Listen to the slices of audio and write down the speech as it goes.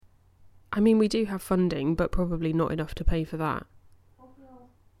I mean, we do have funding, but probably not enough to pay for that.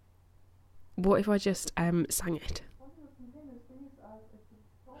 What if I just sang it?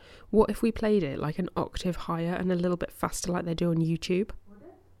 What if we played it like an octave higher and a little bit faster like they do on YouTube?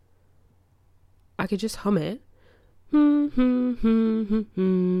 I could just hum it.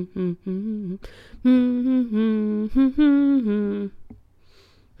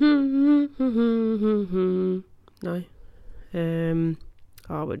 No.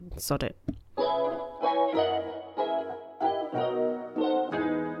 I would sod it.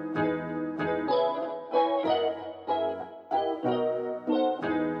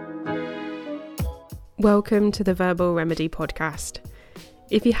 Welcome to the Verbal Remedy podcast.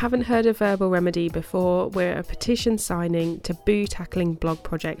 If you haven't heard of Verbal Remedy before, we're a petition signing, taboo tackling blog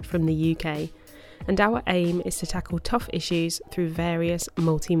project from the UK, and our aim is to tackle tough issues through various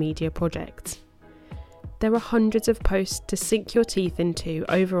multimedia projects. There are hundreds of posts to sink your teeth into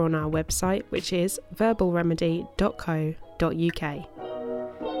over on our website, which is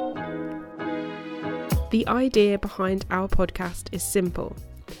verbalremedy.co.uk. The idea behind our podcast is simple.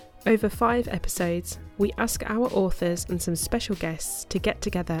 Over 5 episodes, we ask our authors and some special guests to get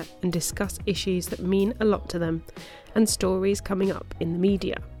together and discuss issues that mean a lot to them and stories coming up in the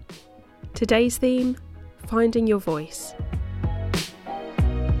media. Today's theme, finding your voice.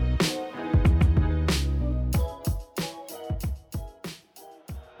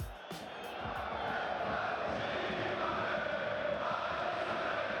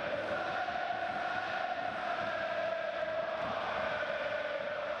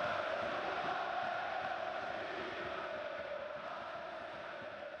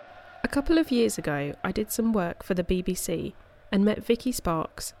 A couple of years ago, I did some work for the BBC and met Vicky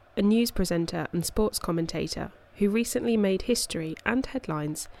Sparks, a news presenter and sports commentator who recently made history and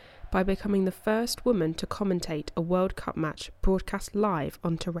headlines by becoming the first woman to commentate a World Cup match broadcast live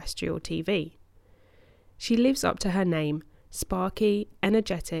on terrestrial TV. She lives up to her name, sparky,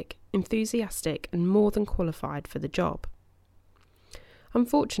 energetic, enthusiastic and more than qualified for the job.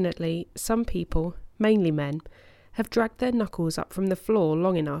 Unfortunately, some people, mainly men, have dragged their knuckles up from the floor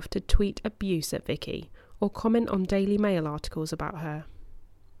long enough to tweet abuse at Vicky or comment on Daily Mail articles about her.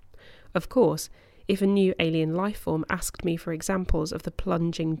 Of course, if a new alien life form asked me for examples of the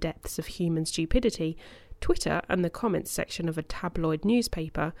plunging depths of human stupidity, Twitter and the comments section of a tabloid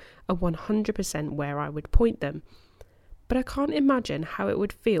newspaper are 100% where I would point them. But I can't imagine how it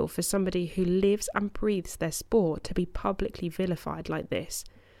would feel for somebody who lives and breathes their sport to be publicly vilified like this.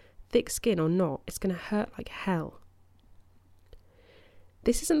 Thick skin or not, it's going to hurt like hell.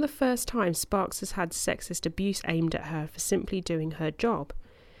 This isn't the first time Sparks has had sexist abuse aimed at her for simply doing her job.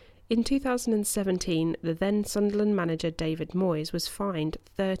 In 2017, the then Sunderland manager David Moyes was fined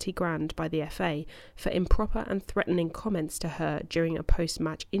 30 grand by the FA for improper and threatening comments to her during a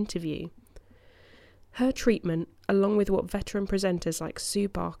post-match interview. Her treatment, along with what veteran presenters like Sue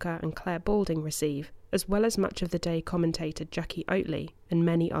Barker and Claire Balding receive, as well as Match of the Day commentator Jackie Oatley and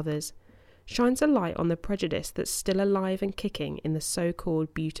many others, shines a light on the prejudice that's still alive and kicking in the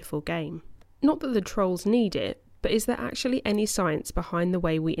so-called beautiful game. Not that the trolls need it, but is there actually any science behind the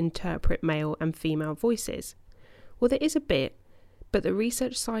way we interpret male and female voices? Well, there is a bit, but the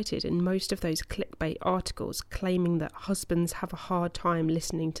research cited in most of those clickbait articles claiming that husbands have a hard time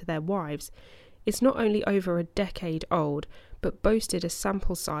listening to their wives is not only over a decade old, but boasted a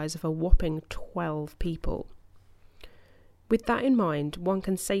sample size of a whopping 12 people. With that in mind, one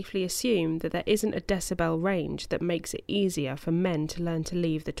can safely assume that there isn't a decibel range that makes it easier for men to learn to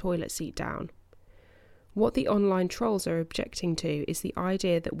leave the toilet seat down. What the online trolls are objecting to is the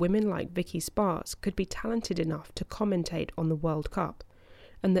idea that women like Vicky Sparks could be talented enough to commentate on the World Cup,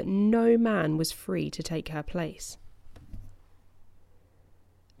 and that no man was free to take her place.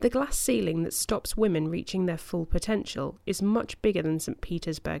 The glass ceiling that stops women reaching their full potential is much bigger than St.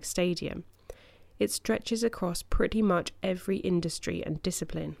 Petersburg Stadium. It stretches across pretty much every industry and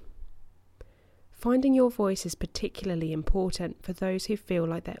discipline. Finding your voice is particularly important for those who feel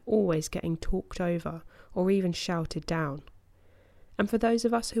like they're always getting talked over or even shouted down. And for those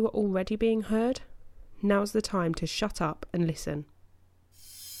of us who are already being heard, now's the time to shut up and listen.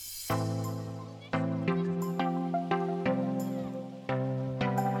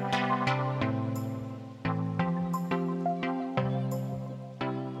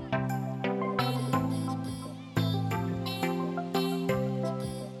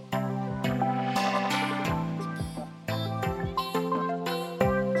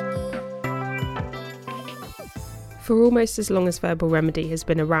 For almost as long as Verbal Remedy has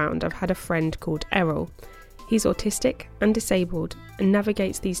been around, I've had a friend called Errol. He's autistic and disabled and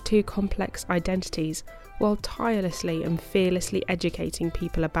navigates these two complex identities while tirelessly and fearlessly educating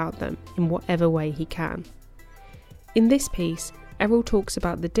people about them in whatever way he can. In this piece, Errol talks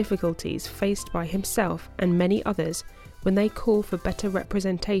about the difficulties faced by himself and many others when they call for better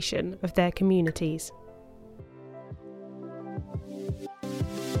representation of their communities.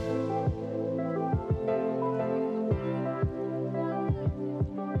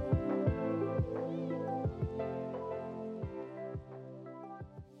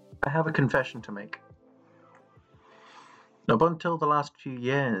 I have a confession to make. Up until the last few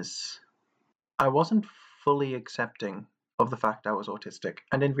years, I wasn't fully accepting of the fact I was autistic,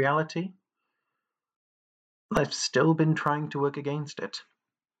 and in reality, I've still been trying to work against it,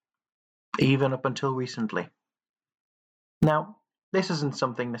 even up until recently. Now, this isn't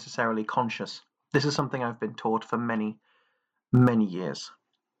something necessarily conscious. This is something I've been taught for many, many years.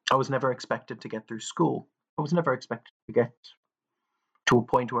 I was never expected to get through school. I was never expected to get to a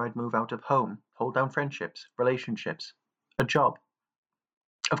point where I'd move out of home, hold down friendships, relationships, a job.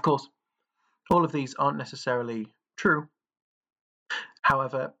 Of course, all of these aren't necessarily true.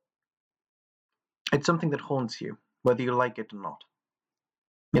 However, it's something that haunts you, whether you like it or not.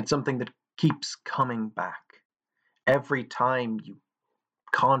 It's something that keeps coming back. Every time you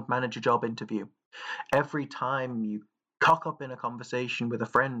can't manage a job interview, every time you cock up in a conversation with a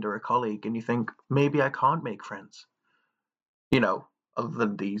friend or a colleague and you think, maybe I can't make friends. Other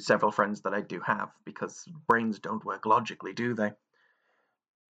than the several friends that I do have, because brains don't work logically, do they?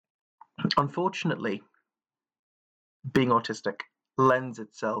 Unfortunately, being autistic lends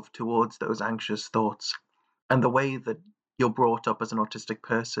itself towards those anxious thoughts, and the way that you're brought up as an autistic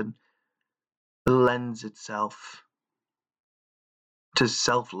person lends itself to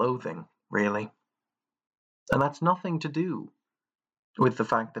self-loathing, really. And that's nothing to do with the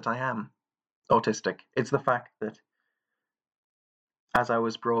fact that I am autistic. It's the fact that as I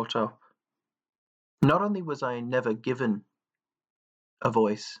was brought up, not only was I never given a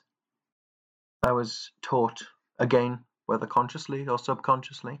voice, I was taught, again, whether consciously or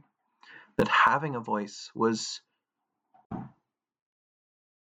subconsciously, that having a voice was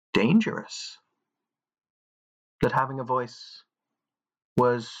dangerous, that having a voice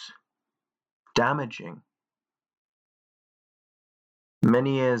was damaging.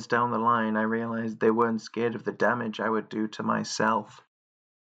 Many years down the line, I realized they weren't scared of the damage I would do to myself.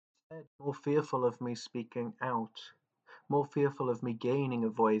 Instead, more fearful of me speaking out, more fearful of me gaining a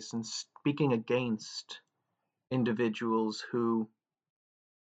voice and speaking against individuals who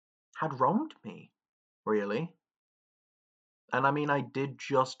had wronged me, really. And I mean, I did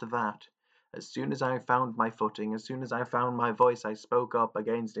just that. As soon as I found my footing, as soon as I found my voice, I spoke up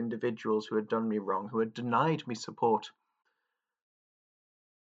against individuals who had done me wrong, who had denied me support.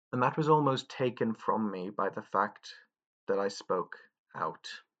 And that was almost taken from me by the fact that I spoke out.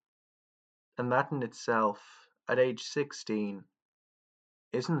 And that in itself, at age 16,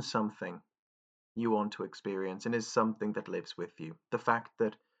 isn't something you want to experience and is something that lives with you. The fact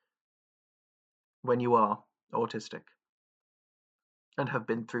that when you are autistic and have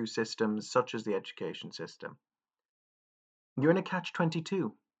been through systems such as the education system, you're in a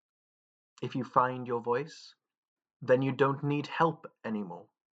catch-22. If you find your voice, then you don't need help anymore.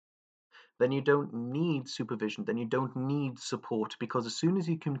 Then you don't need supervision, then you don't need support, because as soon as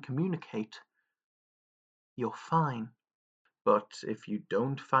you can communicate, you're fine. But if you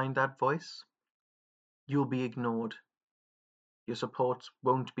don't find that voice, you'll be ignored. Your support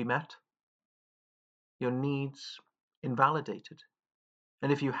won't be met. Your needs invalidated.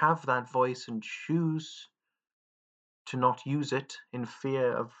 And if you have that voice and choose to not use it in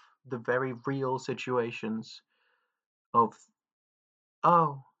fear of the very real situations of,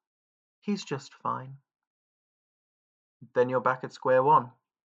 oh, he's just fine, then you're back at square one.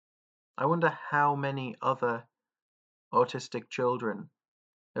 I wonder how many other autistic children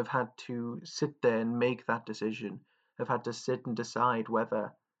have had to sit there and make that decision, have had to sit and decide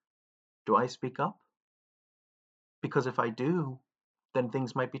whether, do I speak up? Because if I do, then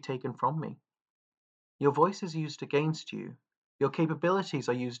things might be taken from me. Your voice is used against you. Your capabilities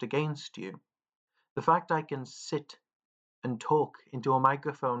are used against you. The fact I can sit and talk into a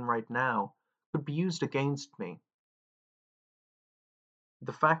microphone right now could be used against me.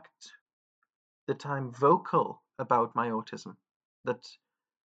 The fact that I'm vocal about my autism, that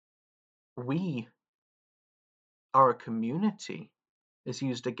we are a community, is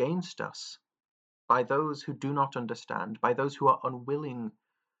used against us by those who do not understand, by those who are unwilling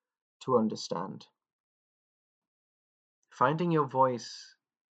to understand. Finding your voice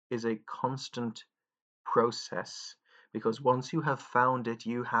is a constant process, because once you have found it,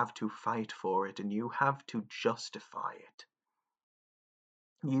 you have to fight for it and you have to justify it.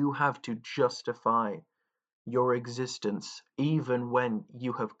 You have to justify your existence, even when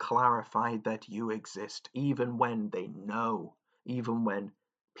you have clarified that you exist, even when they know, even when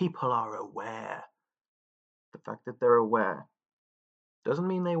people are aware. The fact that they're aware doesn't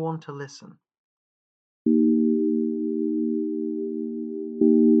mean they want to listen.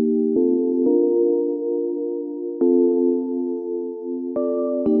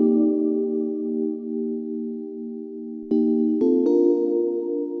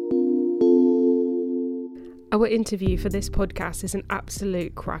 Our interview for this podcast is an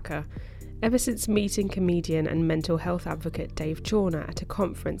absolute cracker. Ever since meeting comedian and mental health advocate Dave Chawner at a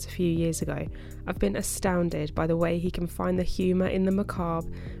conference a few years ago, I've been astounded by the way he can find the humour in the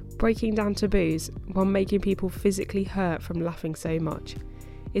macabre, breaking down taboos while making people physically hurt from laughing so much.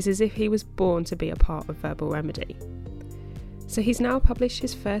 It's as if he was born to be a part of Verbal Remedy. So he's now published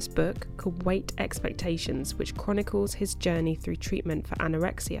his first book called Weight Expectations, which chronicles his journey through treatment for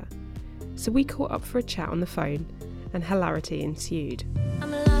anorexia. So we caught up for a chat on the phone, and hilarity ensued.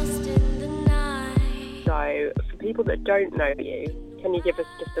 I'm lost in the night. So, for people that don't know you, can you give us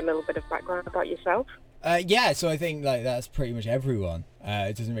just a little bit of background about yourself? Yeah, so I think like that's pretty much everyone.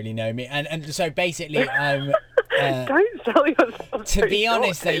 It doesn't really know me, and so basically I'm. Don't sell yourself. To be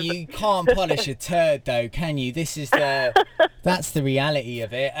honest, though, you can't polish a turd, though, can you? This is that's the reality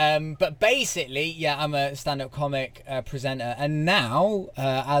of it. But basically, yeah, I'm a stand-up comic presenter, and now,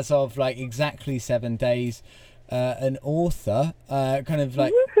 as of like exactly 7 days, an author. Kind of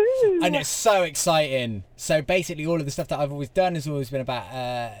like. Woohoo! And it's so exciting. So basically all of the stuff that I've always done has always been about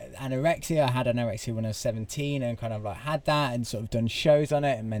anorexia. I had anorexia when I was 17 and kind of like had that and sort of done shows on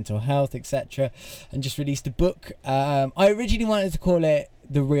it and mental health, etc. And just released a book. I originally wanted to call it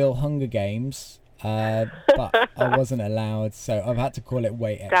The Real Hunger Games, but I wasn't allowed. So I've had to call it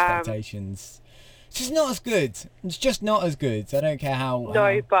Weight Expectations. It's just not as good. It's just not as good. I don't care how...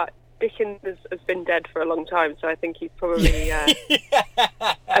 No, but Dickens has been dead for a long time, so I think he's probably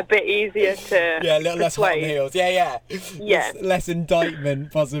a bit easier to a little less hot on heels. Yeah. Less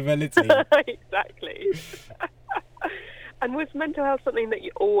indictment possibility. Exactly. And was mental health something that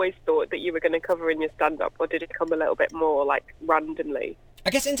you always thought that you were going to cover in your stand-up, or did it come a little bit more like randomly? I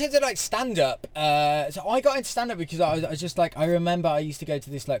guess in terms of like stand-up, so I got into stand-up because I was just like, I remember I used to go to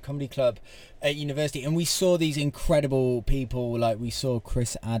this like comedy club at university and we saw these incredible people, like we saw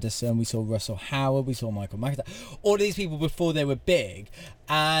Chris Addison, we saw Russell Howard, we saw Michael McIntyre, all these people before they were big.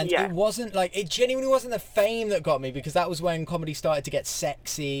 And it wasn't like, it genuinely wasn't the fame that got me, because that was when comedy started to get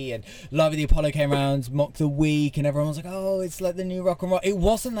sexy and Live at the Apollo came around, Mock the Week, and everyone was like, oh, it's like the new rock and roll. It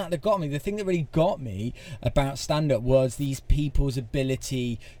wasn't that got me. The thing that really got me about stand-up was these people's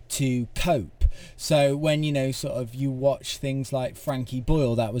ability to cope. So when, you know, sort of you watch things like Frankie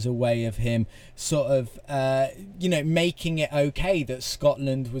Boyle, that was a way of him sort of, you know, making it okay that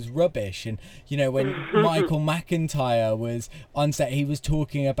Scotland was rubbish. And, you know, when Michael McIntyre was on set, he was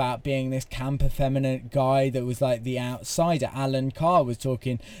talking about being this camp effeminate guy that was like the outsider. Alan Carr was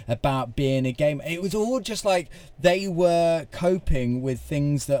talking about being a gay man. It was all just like they were coping with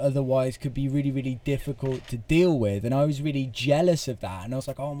things that otherwise could be really, really difficult to deal with. And I was really jealous of that. And I was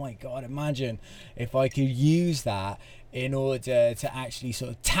like, oh my God, imagine if I could use that in order to actually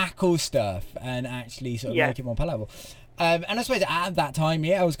sort of tackle stuff and actually sort of make it more palatable. And I suppose at that time,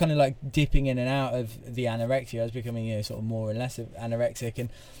 I was kind of like dipping in and out of the anorexia. I was becoming, you know, sort of more and less anorexic. And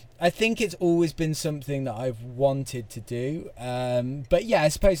I think it's always been something that I've wanted to do. But yeah, I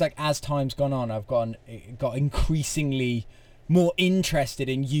suppose like as time's gone on, I've got increasingly more interested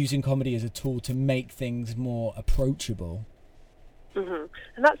in using comedy as a tool to make things more approachable. Mm-hmm.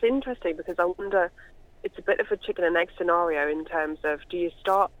 And that's interesting, because I wonder, it's a bit of a chicken and egg scenario in terms of, do you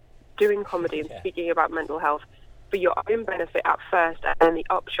start doing comedy and speaking about mental health for your own benefit at first, and then the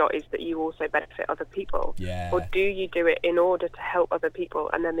upshot is that you also benefit other people? Or do you do it in order to help other people,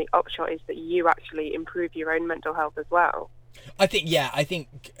 and then the upshot is that you actually improve your own mental health as well? I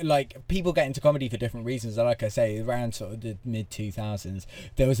think like people get into comedy for different reasons. Like I say, around sort of the mid 2000s,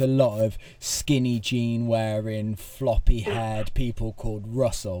 there was a lot of skinny jean wearing, floppy haired people called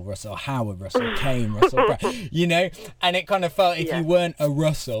Russell Howard, Russell Kane, Russell Brand, you know, and it kind of felt if you weren't a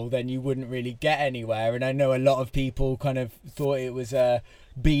Russell, then you wouldn't really get anywhere. And I know a lot of people kind of thought it was a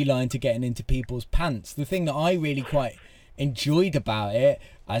beeline to getting into people's pants. The thing that I really quite enjoyed about it,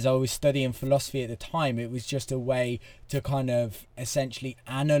 as I was studying philosophy at the time, it was just a way to kind of essentially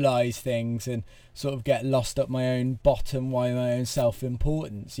analyze things and sort of get lost up my own bottom, my own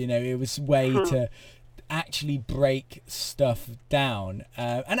self-importance. You know, it was a way to actually break stuff down.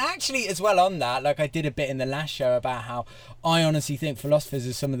 And actually as well on that, like I did a bit in the last show about how I honestly think philosophers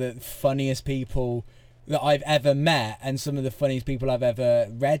are some of the funniest people that I've ever met, and some of the funniest people I've ever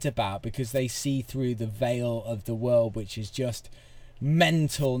read about, because they see through the veil of the world, which is just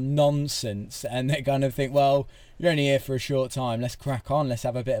mental nonsense, and they kind of think, well, you're only here for a short time, let's crack on, let's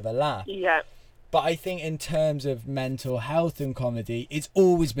have a bit of a laugh. Yeah. But I think in terms of mental health and comedy, it's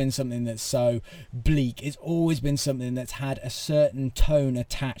always been something that's so bleak. It's always been something that's had a certain tone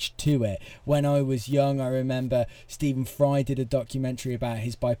attached to it. When I was young, I remember Stephen Fry did a documentary about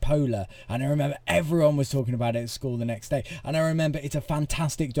his bipolar, and I remember everyone was talking about it at school the next day. And I remember it's a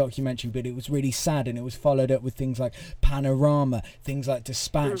fantastic documentary, but it was really sad, and it was followed up with things like Panorama, things like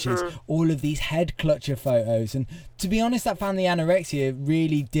Dispatches, all of these head clutcher photos. And to be honest, I found the anorexia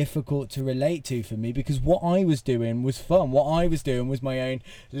really difficult to relate to for me, because what I was doing was fun. What I was doing was my own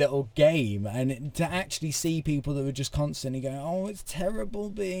little game, and to actually see people that were just constantly going, oh, it's terrible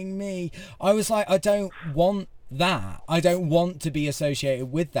being me, I was like, I don't want that. I don't want to be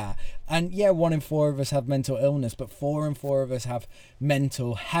associated with that. And yeah, 1 in 4 of us have mental illness, but 4 in 4 of us have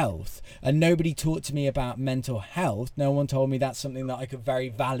mental health, and nobody talked to me about mental health. No one told me that's something that I could very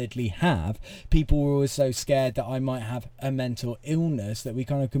validly have. People were always so scared that I might have a mental illness that we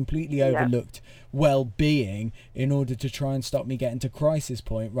kind of completely overlooked well-being in order to try and stop me getting to crisis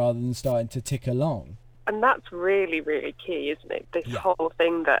point rather than starting to tick along. And that's really, really key, isn't it? This whole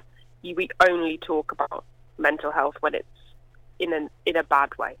thing that we only talk about mental health when it's in a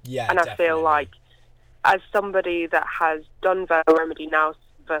bad way. Yeah, and I feel like, as somebody that has done Verbal Remedy now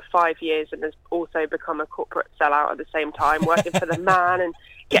for 5 years and has also become a corporate sellout at the same time, working for the Man and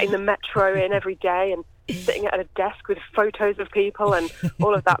getting the metro in every day and sitting at a desk with photos of people and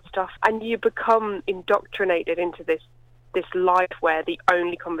all of that stuff, and you become indoctrinated into this life where the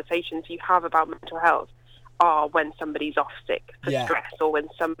only conversations you have about mental health are when somebody's off sick for stress, or when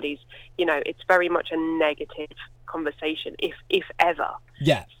somebody's, it's very much a negative conversation, if ever.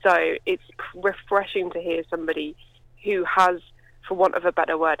 Yeah. So it's refreshing to hear somebody who has, for want of a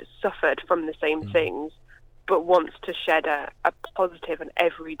better word, suffered from the same things, but wants to shed a positive and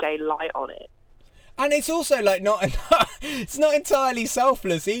everyday light on it. And it's also like it's not entirely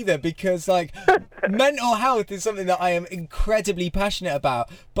selfless either, because like mental health is something that I am incredibly passionate about,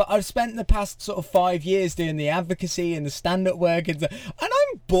 but I've spent the past sort of 5 years doing the advocacy and the stand-up work, and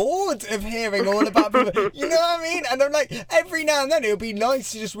I'm bored of hearing all about people, you know what I mean? And I'm like, every now and then it would be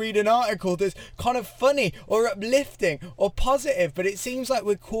nice to just read an article that's kind of funny or uplifting or positive, but it seems like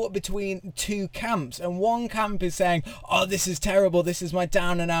we're caught between two camps, and one camp is saying, oh, this is terrible, this is my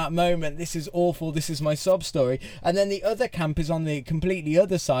down and out moment, this is awful, this is my sob story, and then the other camp is on the completely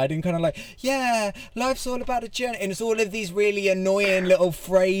other side and kind of like, yeah, life's all about a journey, and it's all of these really annoying little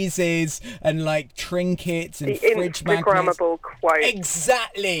phrases and like trinkets and fridge magnets. Quote.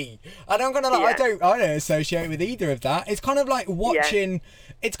 Exactly. And I'm gonna I don't associate with either of that. It's kind of like watching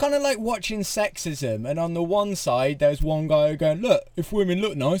it's kind of like watching sexism, and on the one side there's one guy going, look, if women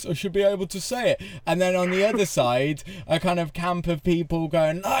look nice, I should be able to say it, and then on the other side a kind of camp of people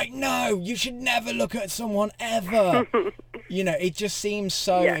going like, no, you should never look at someone ever. It just seems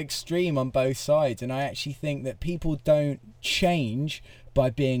so extreme on both sides, and I actually think that people don't change by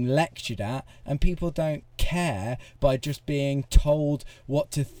being lectured at, and people don't care by just being told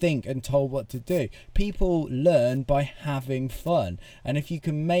what to think and told what to do. People learn by having fun, and if you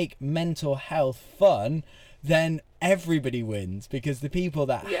can make mental health fun, then everybody wins, because the people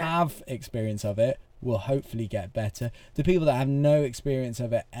that have experience of it will hopefully get better. The people that have no experience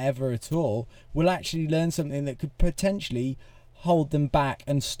of it ever at all will actually learn something that could potentially hold them back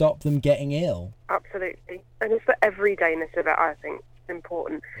and stop them getting ill. Absolutely. And it's the everydayness of it, I think,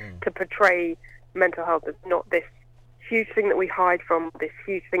 important to portray mental health as not this huge thing that we hide from, this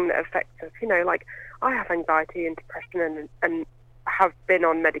huge thing that affects us. Like, I have anxiety and depression and have been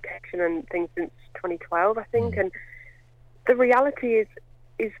on medication and things since 2012, I think, and the reality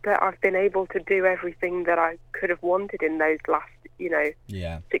is that I've been able to do everything that I could have wanted in those last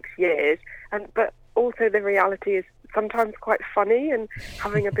 6 years, but also the reality is sometimes quite funny, and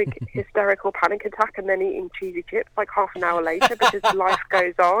having a big hysterical panic attack and then eating cheesy chips like half an hour later because life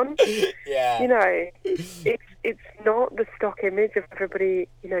goes on. It's not the stock image of everybody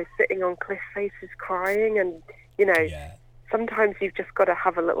sitting on cliff faces crying, and sometimes you've just got to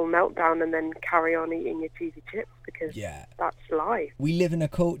have a little meltdown and then carry on eating your cheesy chips, because that's life. We live in a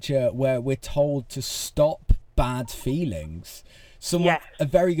culture where we're told to stop bad feelings. A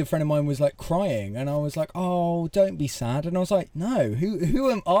very good friend of mine was like crying, and I was like, oh, don't be sad, and I was like, no, who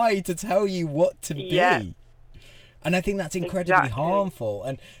am I to tell you what to be? And I think that's incredibly harmful,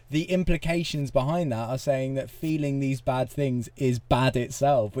 and the implications behind that are saying that feeling these bad things is bad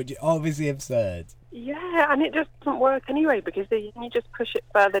itself, which is obviously absurd. And it just doesn't work anyway, because then you just push it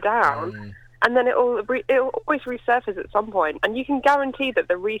further down, and then it'll always resurface at some point, and you can guarantee that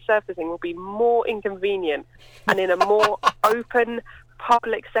the resurfacing will be more inconvenient and in a more open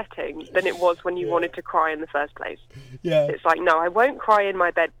public setting than it was when you wanted to cry in the first place. Yeah. It's like, no, I won't cry in my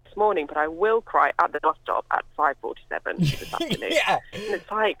bed this morning, but I will cry at the bus stop at 5:47 this afternoon. Yeah. And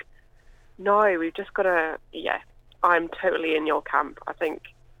it's like, no, we've just got to, I'm totally in your camp. I think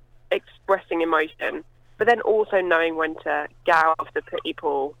expressing emotion, but then also knowing when to get out of the pity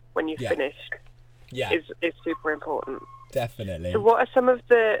pool when you've finished is super important. Definitely. So what are some of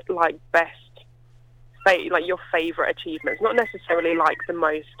the best, your favourite achievements? Not necessarily the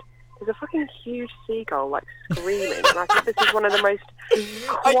most. There's a fucking huge seagull screaming. And I think this is one of the most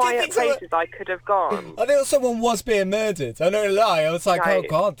quiet places I could have gone. I thought someone was being murdered. I'm not gonna lie. I was like, oh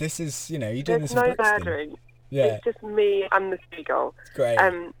god, this is, you're doing there's this in no Brixton. murdering. Yeah. It's just me and the seagull. It's great.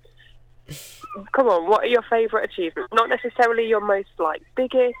 Come on, what are your favourite achievements? Not necessarily your most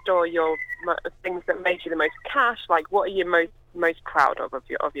biggest or your things that made you the most cash. What are you most proud of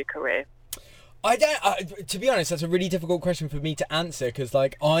your career? I don't. To be honest, that's a really difficult question for me to answer because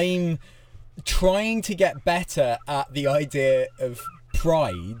I'm trying to get better at the idea of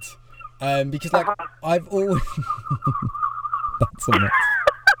pride, because I've always. That's a mess.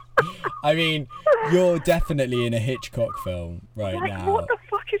 I mean, you're definitely in a Hitchcock film right now. What the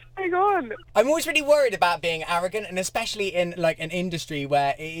fuck is going on? I'm always really worried about being arrogant, and especially in an industry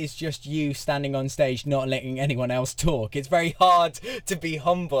where it is just you standing on stage, not letting anyone else talk. It's very hard to be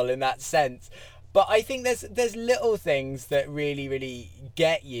humble in that sense. But I think there's little things that really, really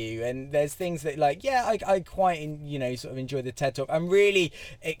get you, and there's things that I quite sort of enjoy the TED Talk. I'm really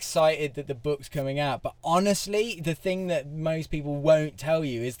excited that the book's coming out, but honestly, the thing that most people won't tell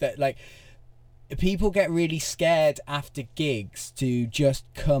you is that people get really scared after gigs to just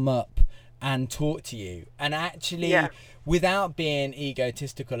come up and talk to you, and actually without being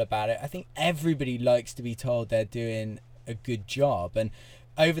egotistical about it, I think everybody likes to be told they're doing a good job. And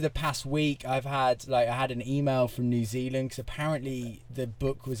over the past week, I had an email from New Zealand because apparently the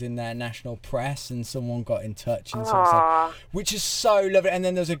book was in their national press, and someone got in touch and stuff, which is so lovely. And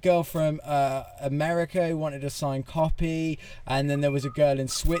then there's a girl from America who wanted a signed copy, and then there was a girl in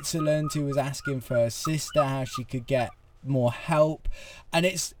Switzerland who was asking for her sister how she could get more help. And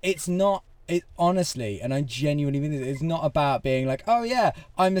it's not. It honestly, and I genuinely mean this, it's not about being oh yeah,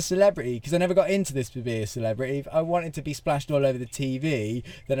 I'm a celebrity, because I never got into this to be a celebrity. If I wanted to be splashed all over the TV,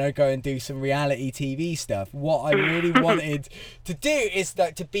 then I'd go and do some reality TV stuff. What I really wanted to do is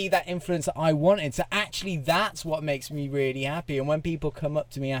to be that influence that I wanted. So actually that's what makes me really happy. And when people come up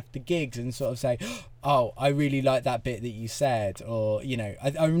to me after gigs and sort of say, oh, I really like that bit that you said, or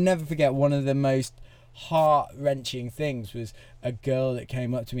I'll never forget one of the most heart-wrenching things was a girl that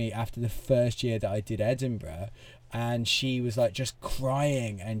came up to me after the first year that I did Edinburgh, and she was just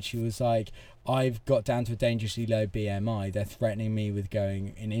crying, and she was like, I've got down to a dangerously low BMI, they're threatening me with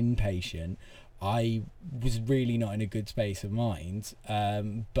going in inpatient. I was really not in a good space of mind,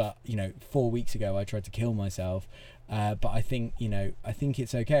 but 4 weeks ago I tried to kill myself, but I think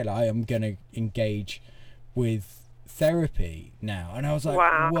it's okay, I am gonna engage with therapy now. And I was like,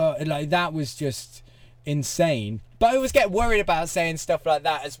 wow. Well, that was just insane. But I always get worried about saying stuff like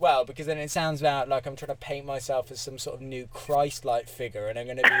that as well, because then it sounds like I'm trying to paint myself as some sort of new Christ-like figure, and I'm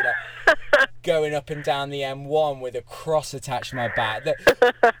going to be going up and down the M1 with a cross attached to my back.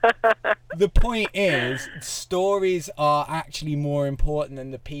 The point is, stories are actually more important than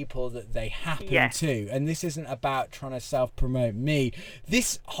the people that they happen to. And this isn't about trying to self-promote me.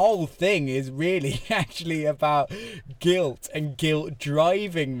 This whole thing is really actually about guilt, and guilt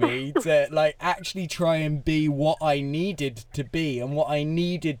driving me to actually try and be what I needed to be, and what I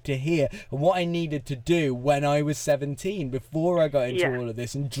needed to hear, and what I needed to do when I was 17, before I got into all of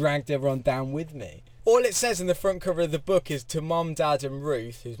this and dragged everyone down with me. All it says in the front cover of the book is, to Mom, Dad and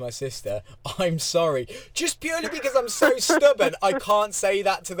Ruth, who's my sister, I'm sorry. Just purely because I'm so stubborn, I can't say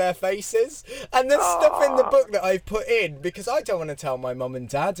that to their faces. And there's stuff in the book that I've put in because I don't want to tell my mum and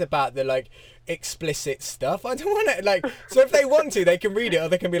dad about the explicit stuff. I don't want to so if they want to, they can read it, or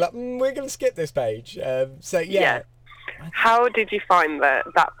they can be like, we're going to skip this page. Yeah. How did you find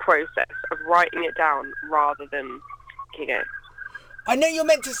that process of writing it down rather than I know you're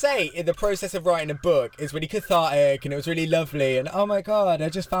meant to say in the process of writing a book is really cathartic, and it was really lovely, and oh my god, I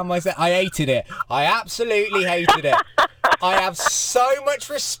just found myself. I hated it. I absolutely hated it. I have so much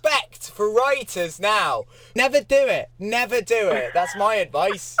respect for writers now. Never do it. Never do it. That's my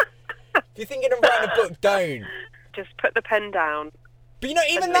advice. If you're thinking of writing a book, don't. Just put the pen down. But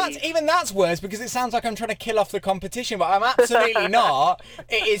even that's worse, because it sounds like I'm trying to kill off the competition, but I'm absolutely not.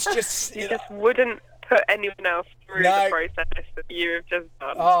 It is just... You just wouldn't put anyone else through No. the process that you have just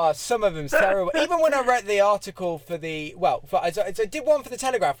done. Oh, some of them's terrible. Even when I wrote the article for the, I did one for the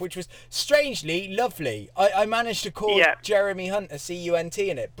Telegraph, which was strangely lovely. I managed to call Jeremy Hunt a C-U-N-T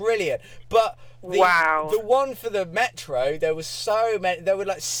in it. Brilliant. But the one for the Metro, there was so many, there were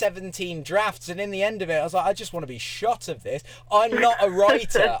like 17 drafts, and in the end of it, I was like, I just want to be shot of this. I'm not a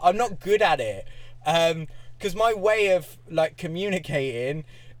writer. I'm not good at it. Because my way of like communicating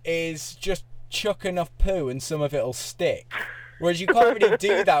is just chuck enough poo and some of it'll stick. Whereas you can't really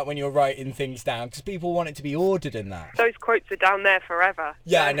do that when you're writing things down, because people want it to be ordered and that. Those quotes are down there forever.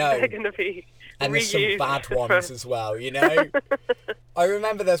 Yeah, I know. They're going to be and there's some reused. bad ones as well, you know? I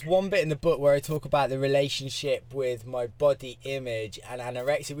remember there's one bit in the book where I talk about the relationship with my body image and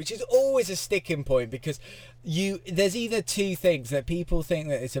anorexia, which is always a sticking point, because there's either two things, that people think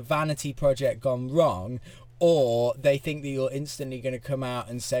that it's a vanity project gone wrong, or they think that you're instantly going to come out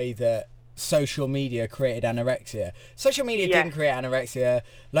and say that social media created anorexia. Social media didn't create anorexia.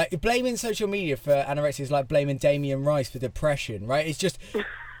 Like, blaming social media for anorexia is like blaming Damien Rice for depression, right?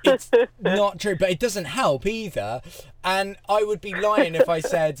 It's not true, but it doesn't help either. And I would be lying if I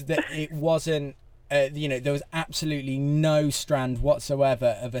said that it wasn't, there was absolutely no strand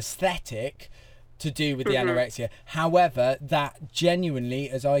whatsoever of aesthetic to do with the anorexia. However, that genuinely,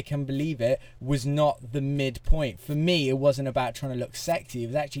 as I can believe it, was not the midpoint. For me, it wasn't about trying to look sexy. It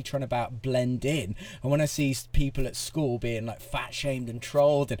was actually trying about blend in. And when I see people at school being like fat shamed and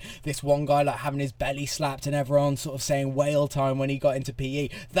trolled, and this one guy like having his belly slapped and everyone sort of saying whale time when he got into PE,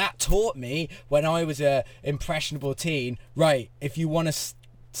 that taught me when I was a impressionable teen, right, if you want to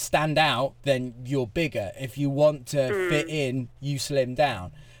stand out, then you're bigger. If you want to fit in, you slim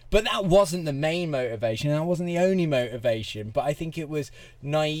down. But that wasn't the main motivation. That wasn't the only motivation. But I think it was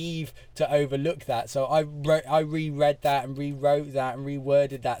naive to overlook that. So I reread that and rewrote that and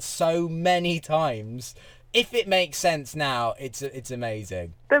reworded that so many times. If it makes sense now, it's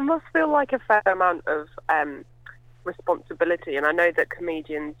amazing. There must feel like a fair amount of responsibility. And I know that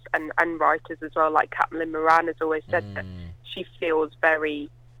comedians and writers as well, like Caitlin Moran has always said that she feels very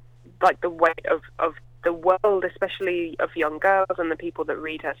like the weight of the world, especially of young girls and the people that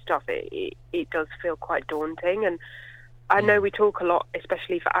read her stuff, it does feel quite daunting. And I know we talk a lot,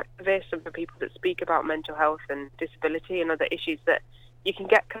 especially for activists and for people that speak about mental health and disability and other issues, that you can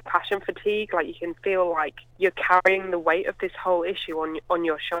get compassion fatigue. Like, you can feel like you're carrying the weight of this whole issue on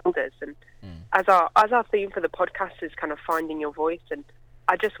your shoulders. And as our theme for the podcast is kind of finding your voice, and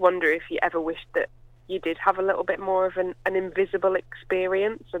I just wonder if you ever wished that you did have a little bit more of an invisible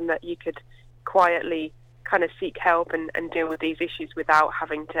experience, and that you could quietly kind of seek help and deal with these issues without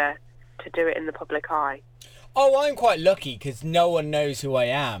having to do it in the public eye. Oh, I'm quite lucky because no one knows who I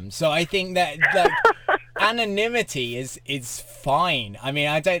am. So I think that like, anonymity is fine. I mean,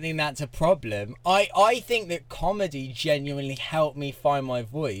 I don't think that's a problem. I think that comedy genuinely helped me find my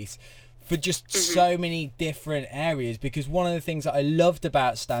voice for just so many different areas, because one of the things that I loved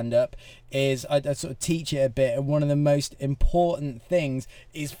about stand-up is I sort of teach it a bit, and one of the most important things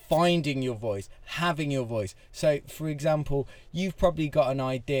is finding your voice, having your voice. So, for example, you've probably got an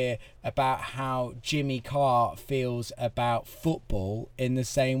idea about how Jimmy Carr feels about football in the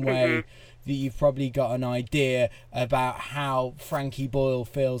same way that you've probably got an idea about how Frankie Boyle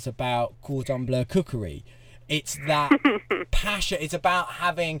feels about cordon bleu cookery. It's that passion. It's about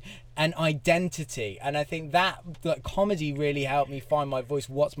having an identity, and I think that comedy really helped me find my voice.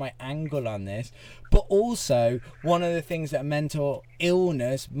 What's my angle on this? But also, one of the things that mental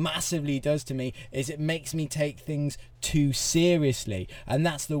illness massively does to me is it makes me take things too seriously, and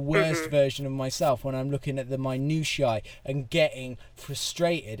that's the worst version of myself, when I'm looking at the minutiae and getting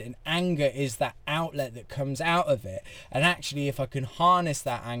frustrated, and anger is that outlet that comes out of it. And actually, if I can harness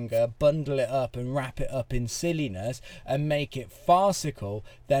that anger, bundle it up and wrap it up in silliness and make it farcical,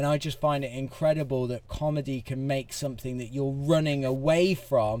 then I just find it incredible that comedy can make something that you're running away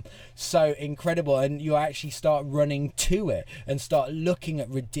from so incredible, and you actually start running to it and start looking at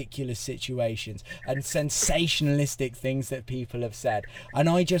ridiculous situations and sensationalistic things that people have said. And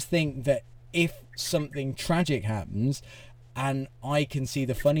I just think that if something tragic happens and I can see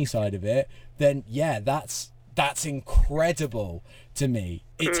the funny side of it, then yeah, that's incredible to me.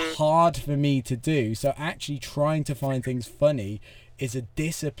 It's hard for me to do, so actually trying to find things funny is a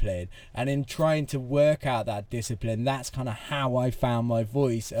discipline, and in trying to work out that discipline, that's kind of how I found my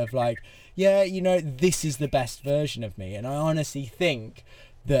voice of like, yeah, you know, this is the best version of me. And I honestly think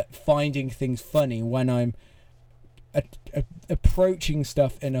that finding things funny when I'm approaching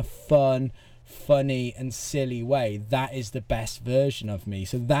stuff in a funny and silly way, that is the best version of me.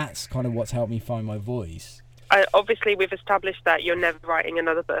 So that's kind of what's helped me find my voice. obviously we've established that you're never writing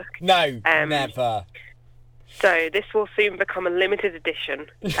another book. No, never. So this will soon become a limited edition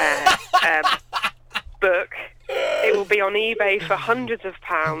book. It will be on eBay for hundreds of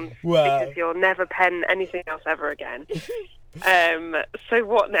pounds because you'll never pen anything else ever again. So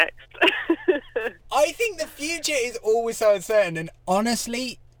what next? I think the future is always so uncertain, and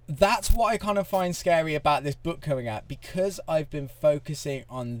honestly, that's what I kind of find scary about this book coming out, because I've been focusing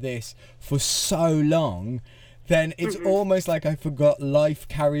on this for so long. Then it's almost like I forgot life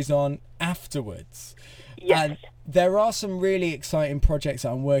carries on afterwards. Yes. And there are some really exciting projects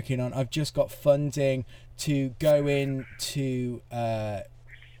that I'm working on. I've just got funding to go into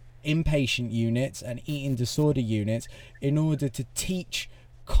inpatient units and eating disorder units in order to teach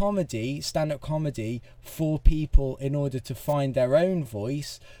comedy, stand-up comedy, for people in order to find their own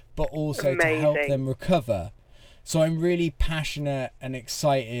voice, but also to help them recover. So I'm really passionate and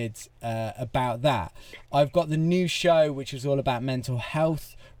excited about that. I've got the new show, which is all about mental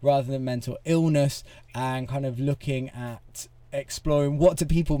health rather than mental illness, and kind of looking at exploring what do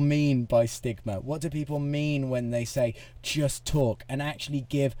people mean by stigma, what do people mean when they say just talk, and actually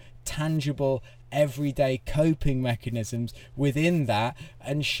give tangible everyday coping mechanisms within that,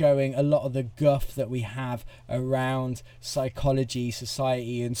 and showing a lot of the guff that we have around psychology,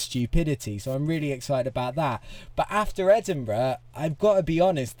 society and stupidity. So I'm really excited about that. But after Edinburgh, I've got to be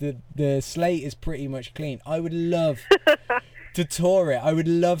honest, the slate is pretty much clean. I would love to tour it, I would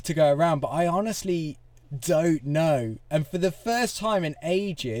love to go around, but I honestly don't know. And for the first time in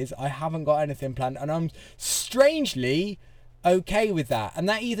ages, I haven't got anything planned, and I'm strangely okay with that. And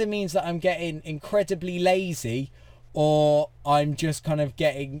that either means that I'm getting incredibly lazy, or I'm just kind of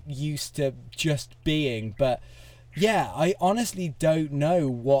getting used to just being. But yeah, I honestly don't know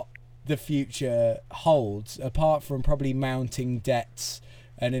what the future holds, apart from probably mounting debts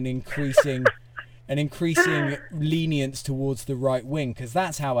and an increasing lenience towards the right wing, because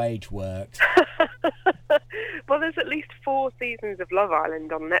that's how age works. Well, there's at least 4 seasons of Love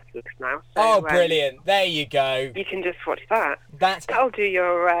Island on Netflix now. Oh, So, brilliant. There you go. You can just watch that. That'll do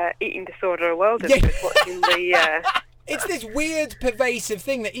your eating disorder a world of good, watching the... It's this weird, pervasive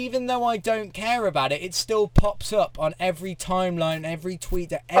thing that even though I don't care about it, it still pops up on every timeline, every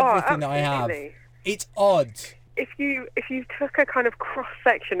tweet, everything that I have. It's odd. If you took a kind of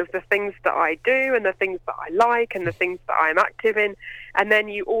cross-section of the things that I do and the things that I like and the things that I'm active in, and then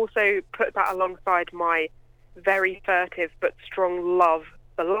you also put that alongside my very furtive but strong love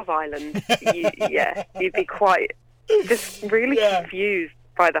for Love Island, you'd be quite just really confused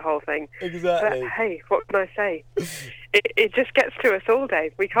by the whole thing. Exactly. But hey, what can I say? It just gets to us all,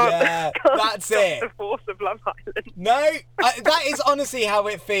 Dave. We can't, that's stop it. the force of Love Island. No, that is honestly how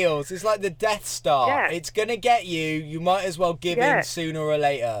it feels. It's like the Death Star. Yeah. It's going to get you. You might as well give in sooner or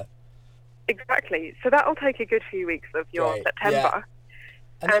later. Exactly. So that'll take a good few weeks of your September. Yeah.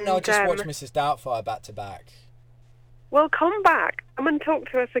 And then I'll just watch Mrs. Doubtfire back to back. Well, come back. Come and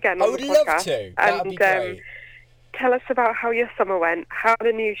talk to us again on the podcast. I would love to. That would be great. Tell us about how your summer went, how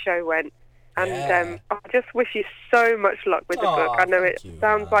the new show went. And I just wish you so much luck with the book. I know it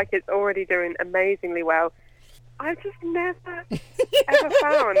sounds like it's already doing amazingly well. I've just never, ever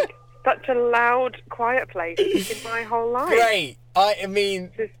found such a loud, quiet place in my whole life. Great. I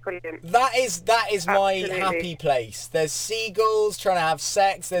mean, this is brilliant. That is my happy place. There's seagulls trying to have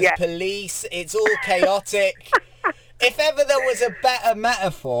sex. There's police. It's all chaotic. If ever there was a better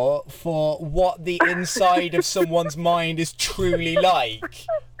metaphor for what the inside of someone's mind is truly like,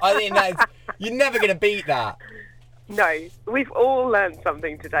 I think that you're never going to beat that. No, we've all learned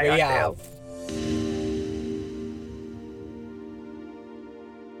something today. We I feel. have.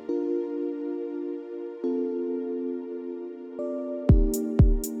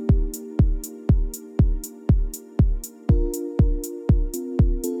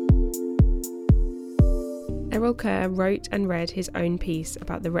 Errol Kerr wrote and read his own piece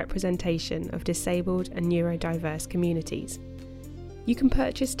about the representation of disabled and neurodiverse communities. You can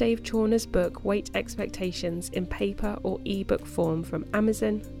purchase Dave Chawner's book Weight Expectations in paper or ebook form from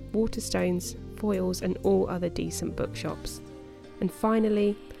Amazon, Waterstones, Foyles and all other decent bookshops. And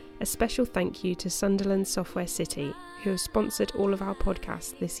finally, a special thank you to Sunderland Software City, who have sponsored all of our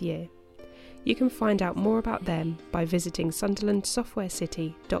podcasts this year. You can find out more about them by visiting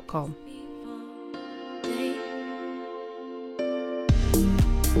sunderlandsoftwarecity.com.